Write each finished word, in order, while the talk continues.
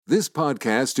This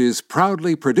podcast is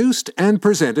proudly produced and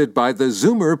presented by the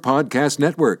Zoomer Podcast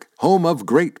Network, home of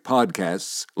great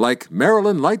podcasts like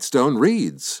Marilyn Lightstone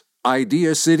Reads,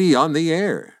 Idea City on the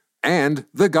Air, and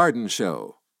The Garden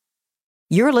Show.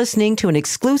 You're listening to an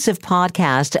exclusive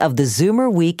podcast of the Zoomer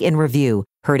Week in Review,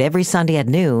 heard every Sunday at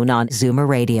noon on Zoomer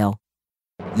Radio.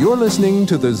 You're listening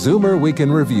to the Zoomer Week in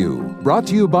Review, brought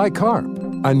to you by CARP,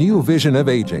 a new vision of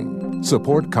aging.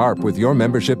 Support CARP with your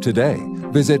membership today.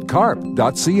 Visit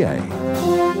carp.ca.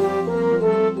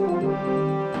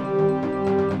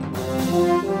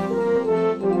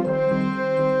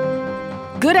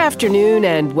 Good afternoon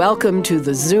and welcome to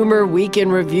the Zoomer Week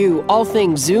in Review, all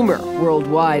things Zoomer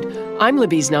worldwide. I'm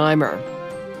Libby Znaimer.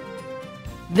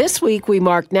 This week we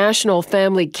mark National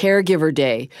Family Caregiver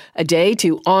Day, a day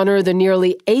to honor the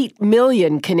nearly 8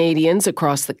 million Canadians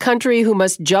across the country who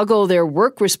must juggle their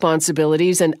work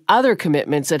responsibilities and other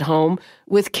commitments at home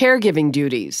with caregiving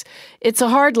duties. It's a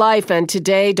hard life, and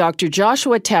today Dr.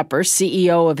 Joshua Tepper,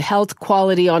 CEO of Health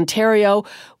Quality Ontario,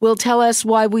 will tell us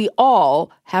why we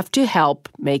all have to help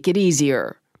make it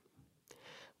easier.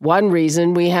 One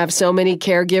reason we have so many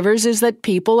caregivers is that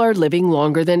people are living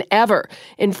longer than ever.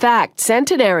 In fact,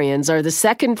 centenarians are the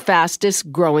second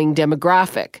fastest growing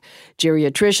demographic.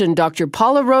 Geriatrician Dr.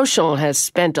 Paula Rochon has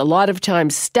spent a lot of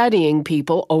time studying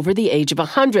people over the age of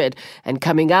 100, and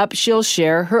coming up, she'll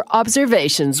share her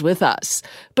observations with us.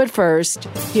 But first,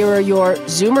 here are your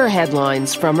Zoomer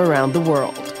headlines from around the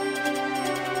world.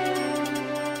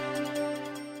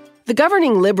 The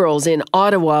governing Liberals in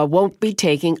Ottawa won't be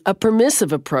taking a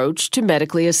permissive approach to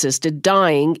medically assisted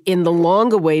dying in the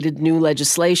long-awaited new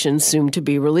legislation soon to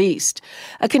be released.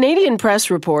 A Canadian press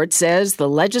report says the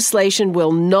legislation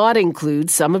will not include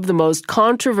some of the most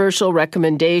controversial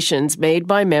recommendations made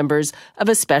by members of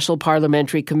a special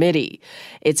parliamentary committee.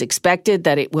 It's expected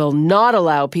that it will not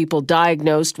allow people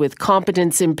diagnosed with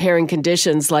competence-impairing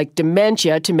conditions like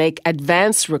dementia to make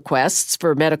advance requests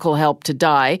for medical help to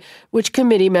die, which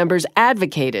committee members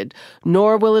advocated,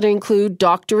 nor will it include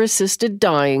doctor-assisted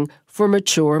dying for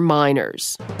mature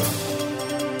minors.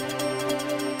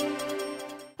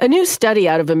 A new study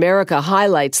out of America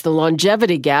highlights the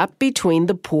longevity gap between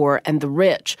the poor and the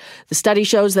rich. The study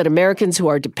shows that Americans who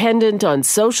are dependent on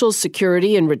Social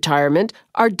Security in retirement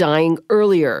are dying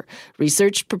earlier.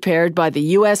 Research prepared by the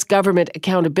U.S. Government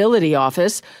Accountability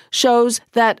Office shows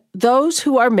that those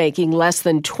who are making less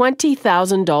than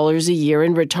 $20,000 a year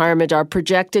in retirement are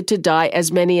projected to die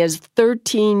as many as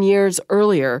 13 years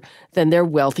earlier than their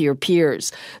wealthier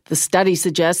peers. The study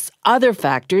suggests other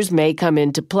factors may come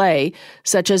into play,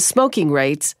 such as smoking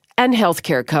rates and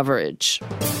healthcare coverage.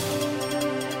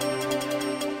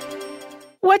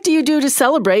 What do you do to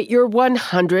celebrate your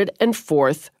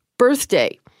 104th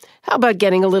birthday? How about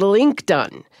getting a little ink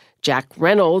done? Jack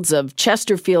Reynolds of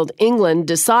Chesterfield, England,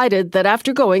 decided that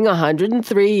after going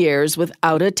 103 years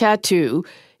without a tattoo,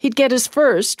 he'd get his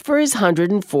first for his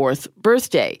 104th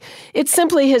birthday. It's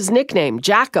simply his nickname,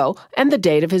 Jacko, and the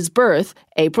date of his birth,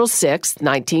 April 6,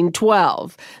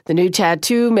 1912. The new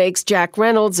tattoo makes Jack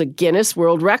Reynolds a Guinness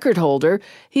World Record holder.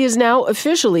 He is now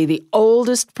officially the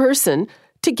oldest person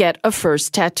to get a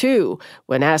first tattoo.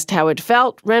 When asked how it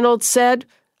felt, Reynolds said,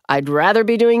 "I'd rather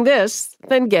be doing this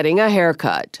than getting a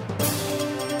haircut."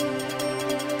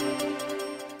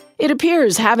 It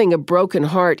appears having a broken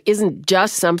heart isn't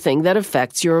just something that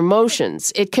affects your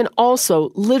emotions. It can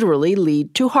also literally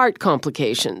lead to heart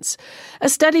complications. A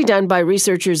study done by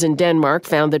researchers in Denmark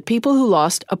found that people who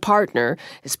lost a partner,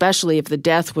 especially if the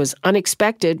death was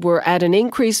unexpected, were at an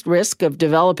increased risk of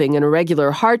developing an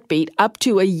irregular heartbeat up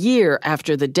to a year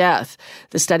after the death.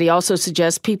 The study also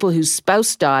suggests people whose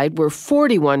spouse died were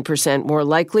 41% more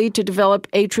likely to develop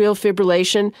atrial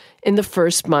fibrillation in the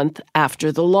first month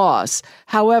after the loss.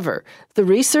 However, the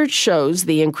research shows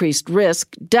the increased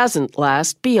risk doesn't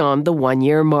last beyond the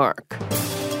 1-year mark.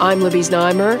 I'm Libby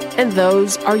Znaimer, and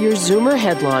those are your Zoomer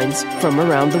headlines from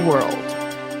around the world.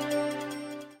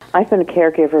 I've been a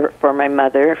caregiver for my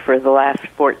mother for the last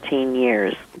 14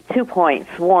 years. 2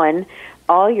 points. One,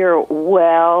 all your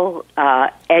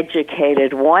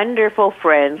well-educated, wonderful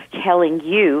friends telling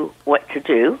you what to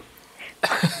do,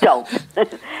 don't.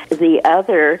 The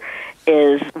other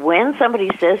is when somebody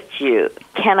says to you,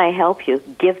 "Can I help you?"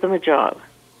 give them a job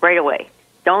right away.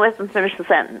 Don't let them finish the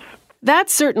sentence. That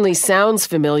certainly sounds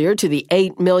familiar to the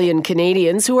 8 million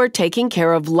Canadians who are taking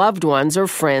care of loved ones or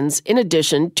friends in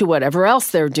addition to whatever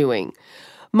else they're doing.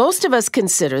 Most of us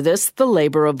consider this the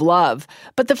labor of love.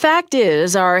 But the fact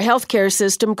is, our healthcare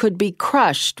system could be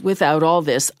crushed without all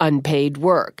this unpaid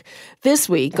work. This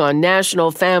week, on National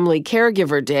Family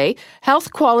Caregiver Day,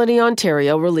 Health Quality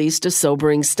Ontario released a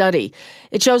sobering study.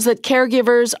 It shows that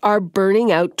caregivers are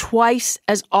burning out twice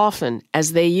as often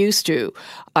as they used to.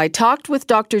 I talked with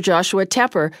Dr. Joshua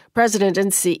Tepper, President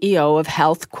and CEO of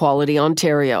Health Quality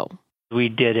Ontario. We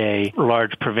did a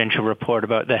large provincial report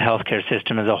about the healthcare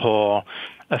system as a whole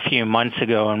a few months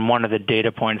ago, and one of the data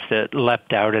points that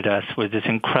leapt out at us was this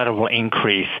incredible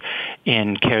increase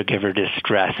in caregiver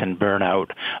distress and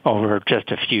burnout over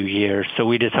just a few years. So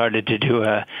we decided to do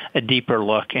a deeper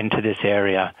look into this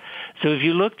area. So if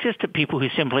you look just at people who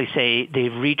simply say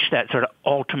they've reached that sort of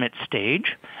ultimate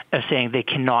stage of saying they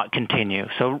cannot continue,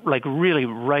 so like really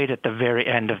right at the very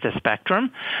end of the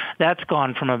spectrum, that's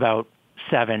gone from about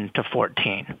 7 to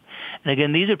 14. And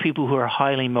again, these are people who are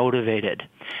highly motivated.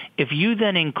 If you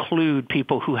then include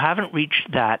people who haven't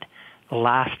reached that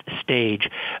last stage,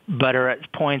 but are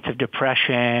at points of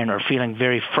depression or feeling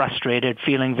very frustrated,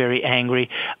 feeling very angry,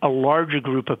 a larger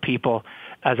group of people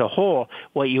as a whole,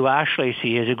 what you actually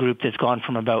see is a group that's gone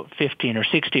from about 15 or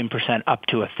 16% up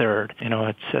to a third.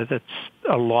 That's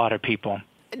a lot of people.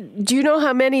 Do you know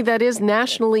how many that is?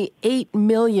 Nationally, 8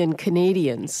 million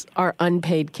Canadians are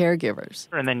unpaid caregivers.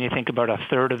 And then you think about a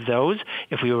third of those,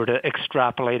 if we were to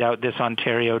extrapolate out this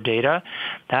Ontario data,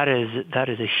 that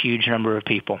is a huge number of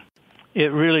people.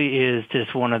 It really is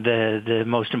just one of the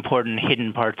most important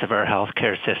hidden parts of our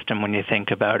healthcare system when you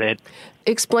think about it.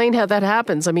 Explain how that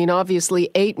happens. I mean, obviously,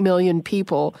 8 million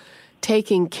people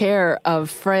taking care of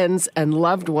friends and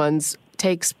loved ones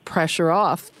takes pressure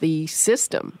off the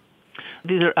system.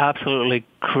 These are absolutely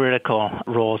critical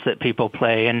roles that people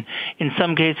play, and in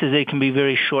some cases they can be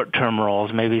very short-term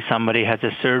roles. Maybe somebody has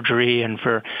a surgery and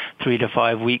for 3 to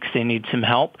 5 weeks they need some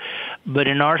help. But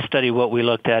in our study what we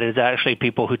looked at is actually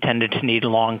people who tended to need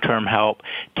long-term help,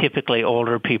 typically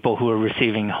older people who are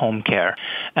receiving home care.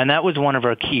 And that was one of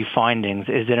our key findings,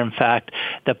 is that in fact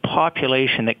the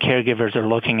population that caregivers are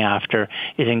looking after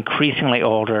is increasingly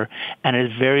older and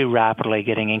is very rapidly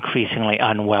getting increasingly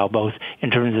unwell, both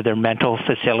in terms of their mental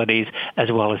facilities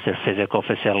as well as their physical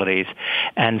facilities.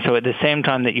 And so at the same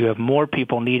time that you have more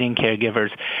people needing caregivers,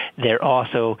 they're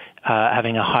also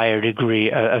having a higher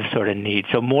degree of sort of need.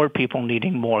 So more people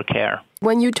needing more care.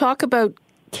 When you talk about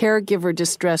caregiver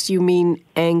distress, you mean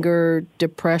anger,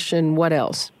 depression, what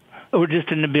else? Or just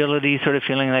an ability, sort of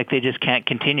feeling like they just can't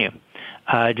continue.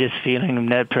 Just feeling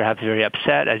that perhaps very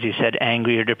upset, as you said,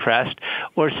 angry or depressed,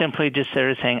 or simply just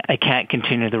sort of saying, I can't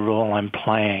continue the role I'm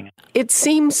playing. It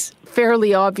seems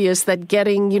fairly obvious that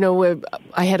getting,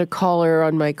 I had a caller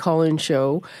on my call-in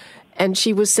show, and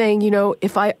she was saying,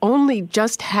 if I only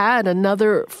just had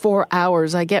another 4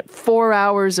 hours, I get 4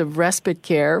 hours of respite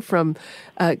care from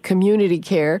community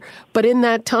care, but in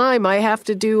that time I have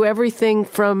to do everything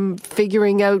from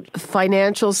figuring out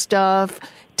financial stuff,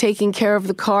 taking care of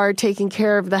the car, taking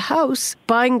care of the house,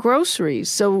 buying groceries.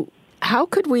 So how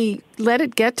could we let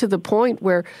it get to the point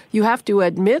where you have to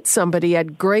admit somebody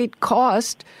at great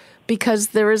cost because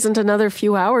there isn't another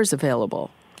few hours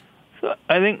available? So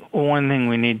I think one thing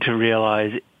we need to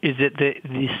realize is that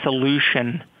the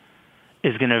solution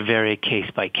is going to vary case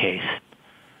by case.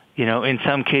 In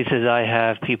some cases I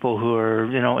have people who are,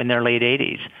 in their late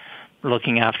 80s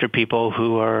looking after people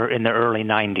who are in their early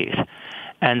 90s.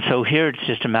 And so here it's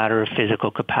just a matter of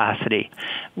physical capacity,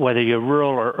 whether you're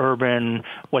rural or urban,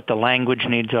 what the language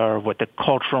needs are, what the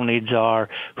cultural needs are,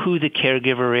 who the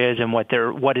caregiver is, and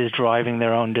what is driving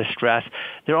their own distress.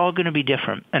 They're all going to be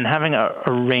different, and having a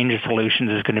range of solutions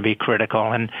is going to be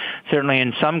critical. And certainly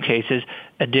in some cases,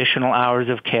 additional hours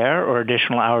of care or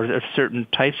additional hours of certain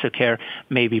types of care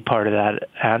may be part of that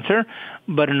answer.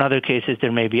 But in other cases,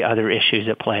 there may be other issues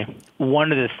at play.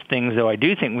 One of the things, though, I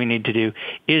do think we need to do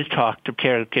is talk to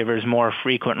caregivers more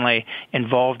frequently,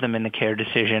 involve them in the care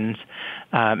decisions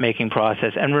making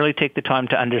process, and really take the time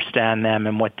to understand them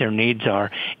and what their needs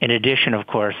are, in addition, of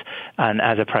course, and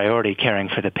as a priority, caring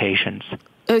for the patients.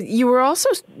 You were also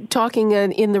talking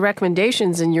in the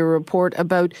recommendations in your report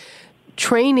about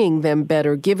training them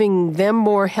better, giving them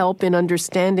more help in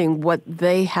understanding what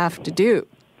they have to do.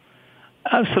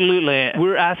 Absolutely.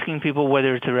 We're asking people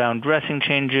whether it's around dressing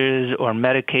changes or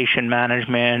medication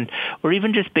management or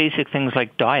even just basic things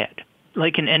like diet.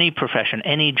 Like in any profession,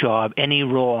 any job, any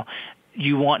role,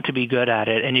 you want to be good at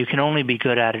it, and you can only be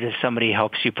good at it if somebody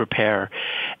helps you prepare.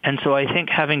 And so I think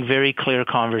having very clear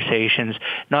conversations,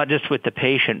 not just with the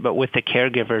patient, but with the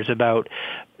caregivers about,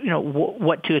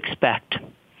 what to expect,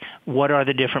 What are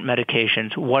the different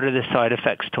medications? What are the side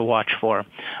effects to watch for?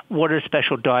 What are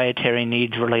special dietary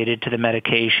needs related to the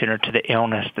medication or to the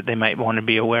illness that they might want to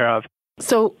be aware of?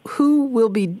 So who will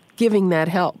be giving that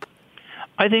help?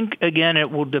 I think, again,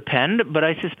 it will depend, but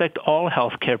I suspect all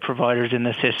healthcare providers in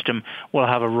the system will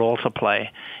have a role to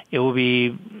play. It will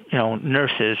be,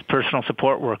 nurses, personal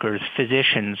support workers,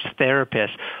 physicians,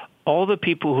 therapists, all the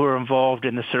people who are involved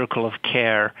in the circle of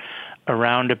care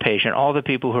around a patient, all the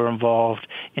people who are involved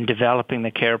in developing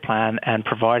the care plan and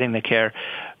providing the care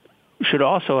should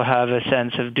also have a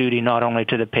sense of duty not only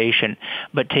to the patient,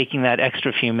 but taking that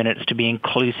extra few minutes to be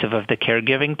inclusive of the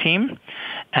caregiving team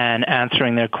and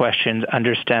answering their questions,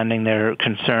 understanding their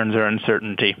concerns or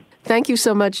uncertainty. Thank you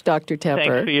so much, Dr. Tepper.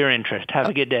 Thanks for your interest. Have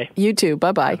a good day. You too.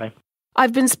 Bye-bye. Bye-bye.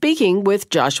 I've been speaking with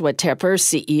Joshua Tepper,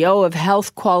 CEO of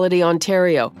Health Quality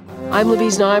Ontario. I'm Libby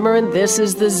Znaimer, and this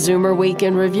is the Zoomer Week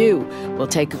in Review. We'll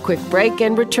take a quick break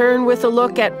and return with a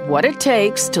look at what it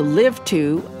takes to live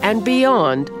to and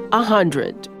beyond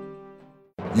 100.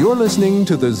 You're listening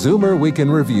to the Zoomer Week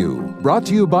in Review, brought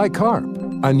to you by CARP,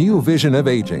 a new vision of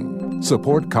aging.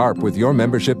 Support CARP with your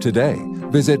membership today.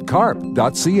 Visit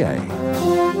carp.ca.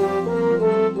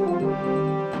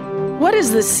 What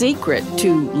is the secret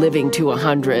to living to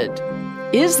 100?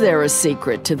 Is there a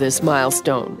secret to this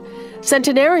milestone?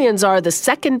 Centenarians are the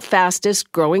second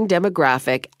fastest growing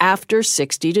demographic after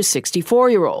 60 to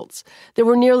 64-year-olds. There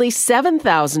were nearly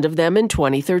 7,000 of them in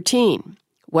 2013.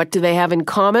 What do they have in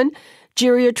common?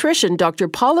 Geriatrician Dr.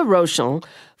 Paula Rochon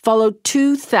followed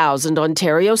 2,000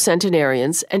 Ontario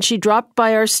centenarians, and she dropped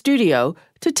by our studio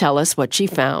to tell us what she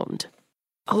found.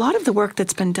 A lot of the work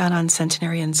that's been done on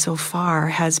centenarians so far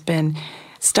has been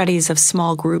studies of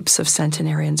small groups of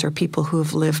centenarians or people who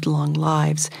have lived long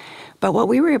lives. But what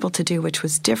we were able to do, which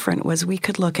was different, was we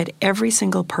could look at every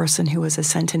single person who was a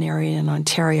centenarian in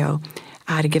Ontario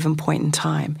at a given point in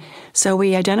time. So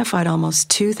we identified almost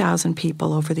 2,000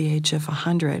 people over the age of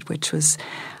 100, which was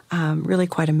really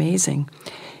quite amazing.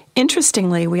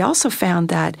 Interestingly, we also found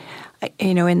that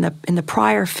in the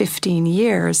prior 15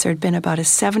 years, there had been about a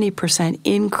 70%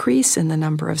 increase in the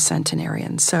number of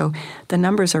centenarians. So the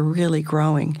numbers are really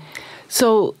growing.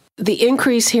 So the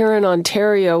increase here in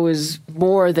Ontario is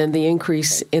more than the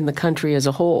increase in the country as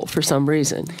a whole for some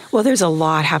reason. Well, there's a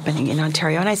lot happening in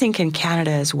Ontario, and I think in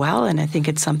Canada as well, and I think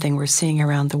it's something we're seeing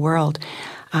around the world.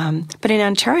 But in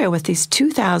Ontario, with these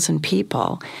 2,000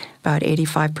 people, about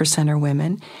 85% are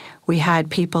women. We had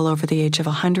people over the age of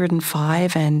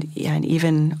 105 and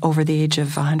even over the age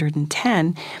of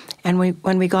 110. And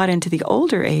when we got into the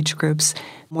older age groups,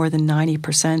 more than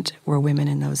 90% were women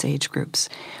in those age groups.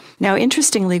 Now,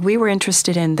 interestingly, we were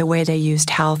interested in the way they used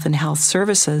health and health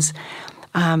services.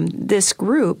 This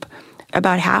group,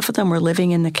 about half of them were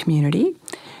living in the community,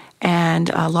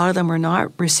 and a lot of them were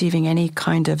not receiving any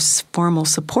kind of formal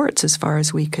supports as far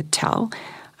as we could tell,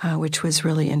 which was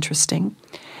really interesting.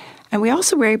 And we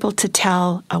also were able to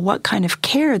tell what kind of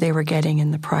care they were getting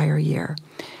in the prior year.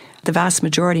 The vast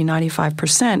majority,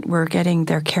 95%, were getting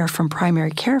their care from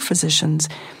primary care physicians.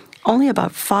 Only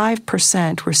about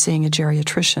 5% were seeing a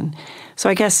geriatrician. So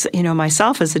I guess,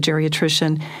 myself as a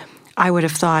geriatrician, I would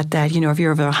have thought that, if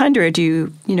you're over 100,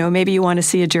 maybe you want to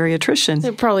see a geriatrician.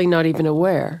 They're probably not even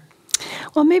aware.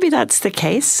 Well, maybe that's the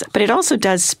case, but it also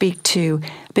does speak to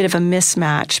a bit of a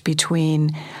mismatch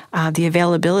between the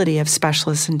availability of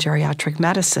specialists in geriatric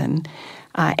medicine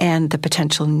and the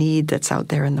potential need that's out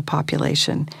there in the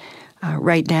population.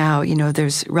 Right now,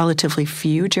 there's relatively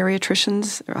few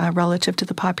geriatricians relative to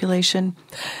the population.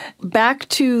 Back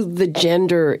to the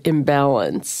gender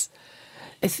imbalance.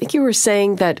 I think you were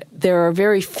saying that there are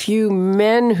very few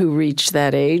men who reach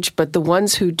that age, but the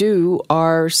ones who do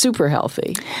are super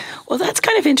healthy. Well, that's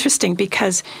kind of interesting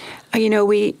because,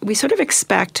 we sort of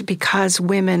expect because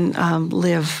women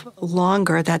live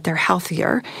longer that they're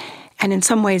healthier. And in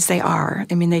some ways they are.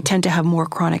 I mean, they tend to have more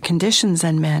chronic conditions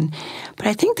than men. But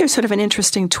I think there's sort of an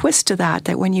interesting twist to that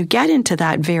when you get into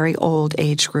that very old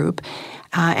age group,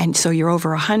 and so you're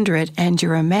over 100 and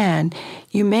you're a man,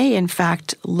 you may in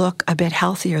fact look a bit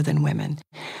healthier than women.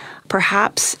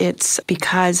 Perhaps it's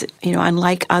because,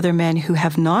 unlike other men who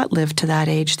have not lived to that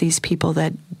age, these people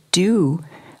that do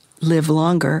live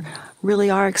longer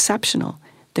really are exceptional.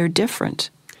 They're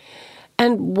different.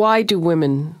 And why do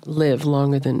women live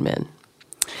longer than men?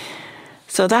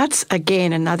 So that's,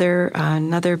 again,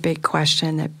 another big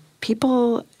question that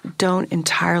people don't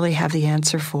entirely have the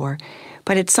answer for.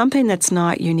 But it's something that's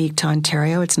not unique to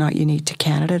Ontario. It's not unique to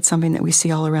Canada. It's something that we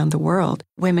see all around the world.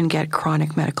 Women get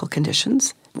chronic medical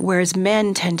conditions, whereas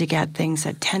men tend to get things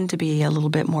that tend to be a little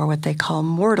bit more what they call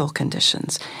mortal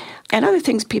conditions. And other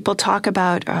things people talk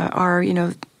about are,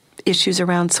 issues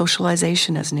around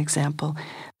socialization, as an example.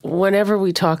 Whenever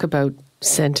we talk about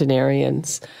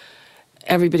centenarians,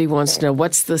 everybody wants to know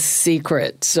what's the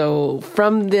secret. So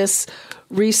from this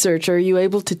research, are you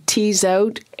able to tease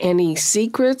out any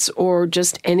secrets or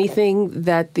just anything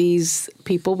that these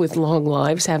people with long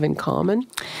lives have in common?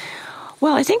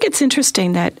 Well, I think it's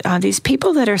interesting that these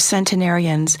people that are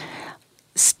centenarians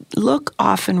look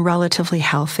often relatively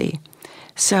healthy.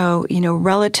 So,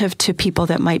 relative to people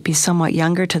that might be somewhat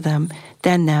younger than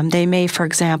them, they may, for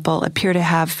example, appear to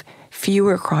have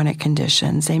fewer chronic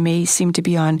conditions. They may seem to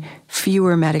be on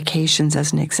fewer medications,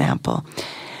 as an example.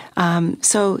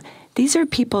 So these are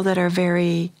people that are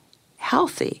very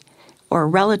healthy, or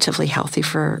relatively healthy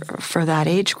for that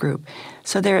age group.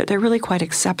 So they're really quite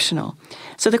exceptional.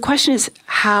 So the question is,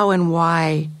 how and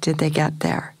why did they get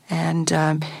there?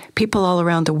 And people all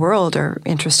around the world are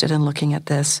interested in looking at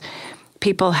this.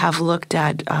 People have looked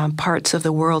at parts of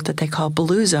the world that they call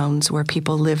blue zones, where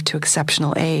people live to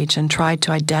exceptional age, and tried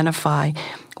to identify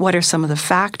what are some of the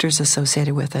factors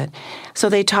associated with it. So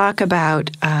they talk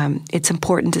about it's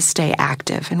important to stay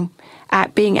active, and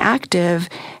being active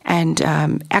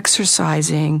and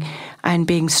exercising and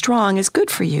being strong is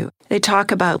good for you. They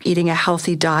talk about eating a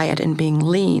healthy diet and being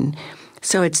lean.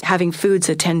 So it's having foods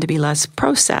that tend to be less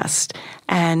processed,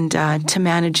 and to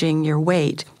managing your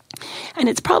weight. And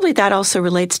it's probably that also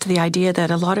relates to the idea that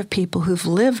a lot of people who've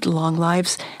lived long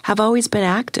lives have always been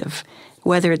active,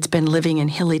 whether it's been living in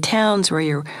hilly towns where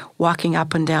you're walking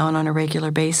up and down on a regular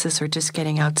basis, or just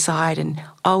getting outside and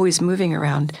always moving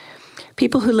around.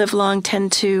 People who live long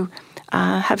tend to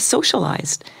have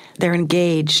socialized. They're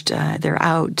engaged, they're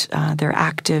out, they're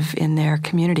active in their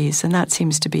communities, and that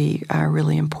seems to be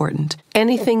really important.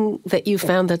 Anything that you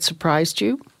found that surprised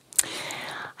you?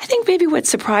 I think maybe what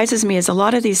surprises me is a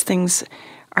lot of these things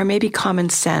are maybe common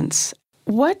sense.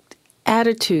 What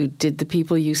attitude did the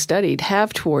people you studied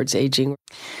have towards aging?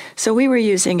 So we were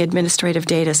using administrative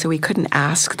data, so we couldn't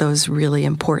ask those really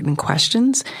important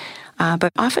questions.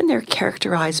 But often they're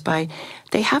characterized by,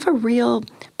 they have a real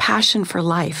passion for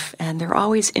life, and they're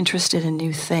always interested in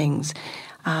new things,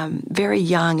 very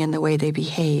young in the way they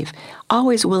behave,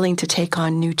 always willing to take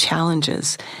on new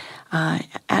challenges. And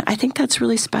I think that's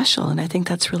really special, and I think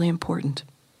that's really important.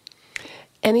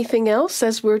 Anything else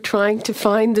as we're trying to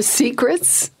find the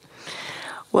secrets?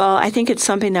 Well, I think it's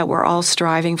something that we're all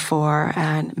striving for,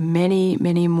 and many,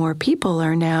 many more people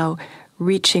are now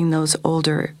reaching those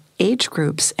older age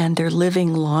groups, and they're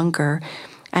living longer.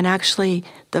 And actually,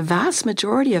 the vast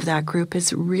majority of that group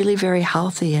is really very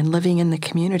healthy and living in the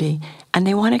community, and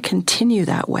they want to continue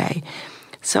that way.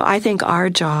 So I think our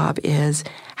job is,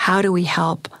 how do we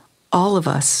help all of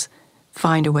us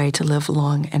find a way to live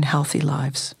long and healthy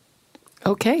lives?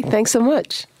 Okay, thanks so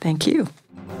much. Thank you.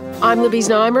 I'm Libby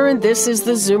Znaimer, and this is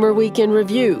the Zoomer Week in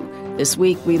Review. This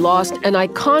week, we lost an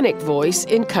iconic voice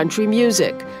in country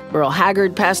music. Merle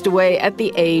Haggard passed away at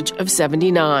the age of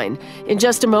 79. In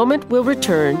just a moment, we'll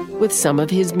return with some of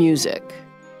his music.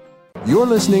 You're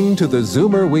listening to the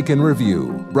Zoomer Week in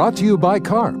Review, brought to you by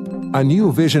CARP, a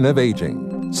new vision of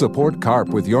aging. Support CARP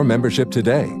with your membership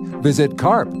today. Visit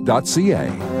carp.ca.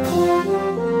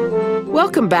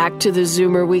 Welcome back to the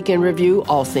Zoomer Week in Review,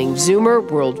 all things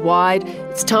Zoomer worldwide.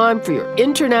 It's time for your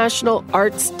International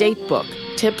Arts Datebook.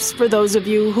 Tips for those of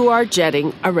you who are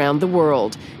jetting around the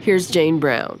world. Here's Jane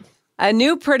Brown. A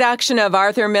new production of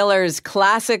Arthur Miller's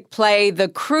classic play, The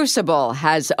Crucible,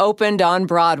 has opened on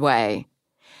Broadway.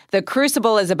 The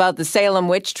Crucible is about the Salem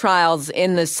witch trials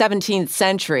in the 17th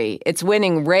century. It's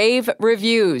winning rave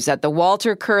reviews at the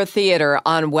Walter Kerr Theater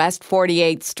on West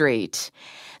 48th Street.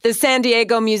 The San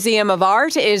Diego Museum of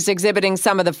Art is exhibiting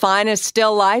some of the finest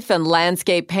still life and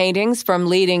landscape paintings from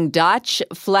leading Dutch,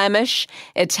 Flemish,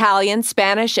 Italian,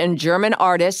 Spanish, and German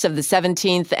artists of the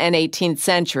 17th and 18th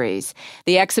centuries.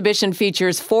 The exhibition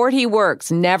features 40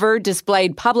 works never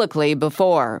displayed publicly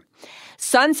before.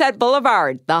 Sunset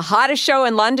Boulevard, the hottest show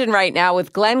in London right now,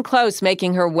 with Glenn Close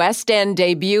making her West End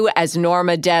debut as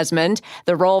Norma Desmond,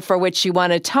 the role for which she won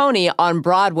a Tony on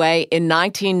Broadway in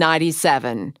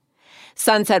 1997.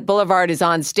 Sunset Boulevard is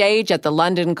on stage at the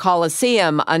London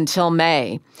Coliseum until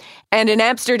May. And in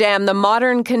Amsterdam, the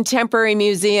Modern Contemporary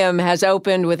Museum has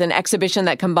opened with an exhibition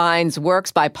that combines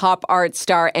works by pop art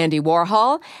star Andy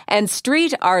Warhol and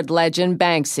street art legend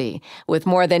Banksy, with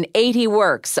more than 80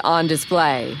 works on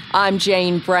display. I'm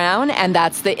Jane Brown, and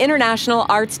that's the International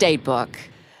Arts Datebook.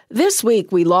 This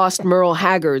week, we lost Merle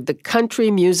Haggard, the Country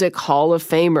Music Hall of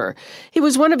Famer. He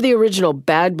was one of the original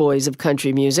bad boys of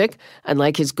country music.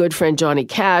 Unlike his good friend Johnny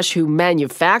Cash, who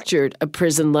manufactured a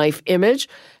prison life image,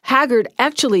 Haggard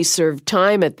actually served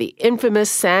time at the infamous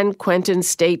San Quentin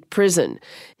State Prison.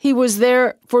 He was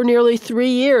there for nearly 3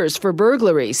 years for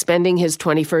burglary, spending his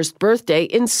 21st birthday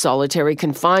in solitary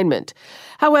confinement.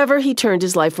 However, he turned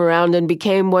his life around and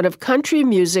became one of country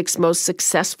music's most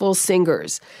successful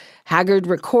singers. Haggard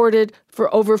recorded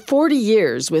for over 40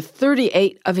 years with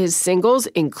 38 of his singles,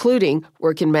 including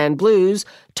Workin' Man Blues,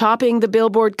 topping the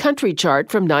Billboard Country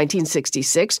Chart from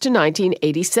 1966 to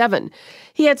 1987.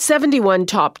 He had 71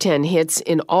 top 10 hits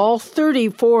in all,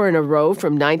 34 in a row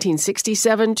from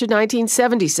 1967 to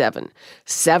 1977.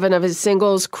 7 of his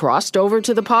singles crossed over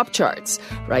to the pop charts.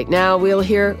 Right now, we'll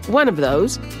hear one of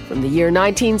those from the year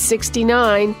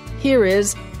 1969. Here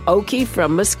is Okie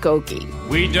from Muskogee.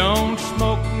 We don't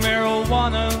smoke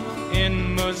marijuana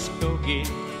in Muskogee.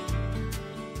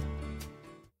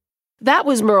 That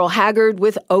was Merle Haggard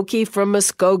with Okie from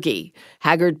Muskogee.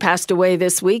 Haggard passed away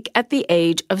this week at the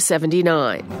age of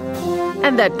 79.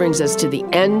 And that brings us to the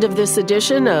end of this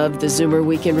edition of the Zoomer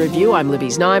Week in Review. I'm Libby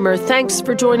Znaimer. Thanks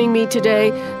for joining me today.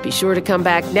 Be sure to come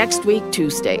back next week to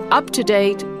stay up to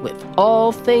date with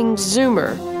all things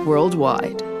Zoomer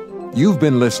worldwide. You've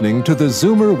been listening to the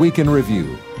Zoomer Week in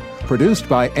Review, produced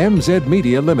by MZ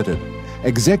Media Limited.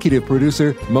 Executive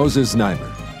producer Moses Znaimer.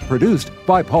 Produced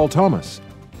by Paul Thomas.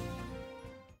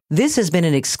 This has been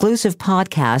an exclusive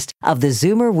podcast of the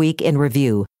Zoomer Week in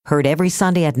Review, heard every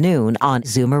Sunday at noon on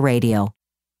Zoomer Radio.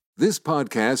 This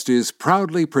podcast is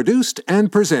proudly produced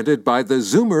and presented by the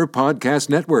Zoomer Podcast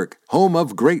Network, home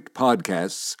of great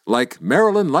podcasts like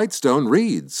Marilyn Lightstone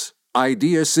Reads,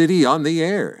 Idea City on the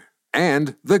Air,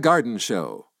 and The Garden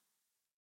Show.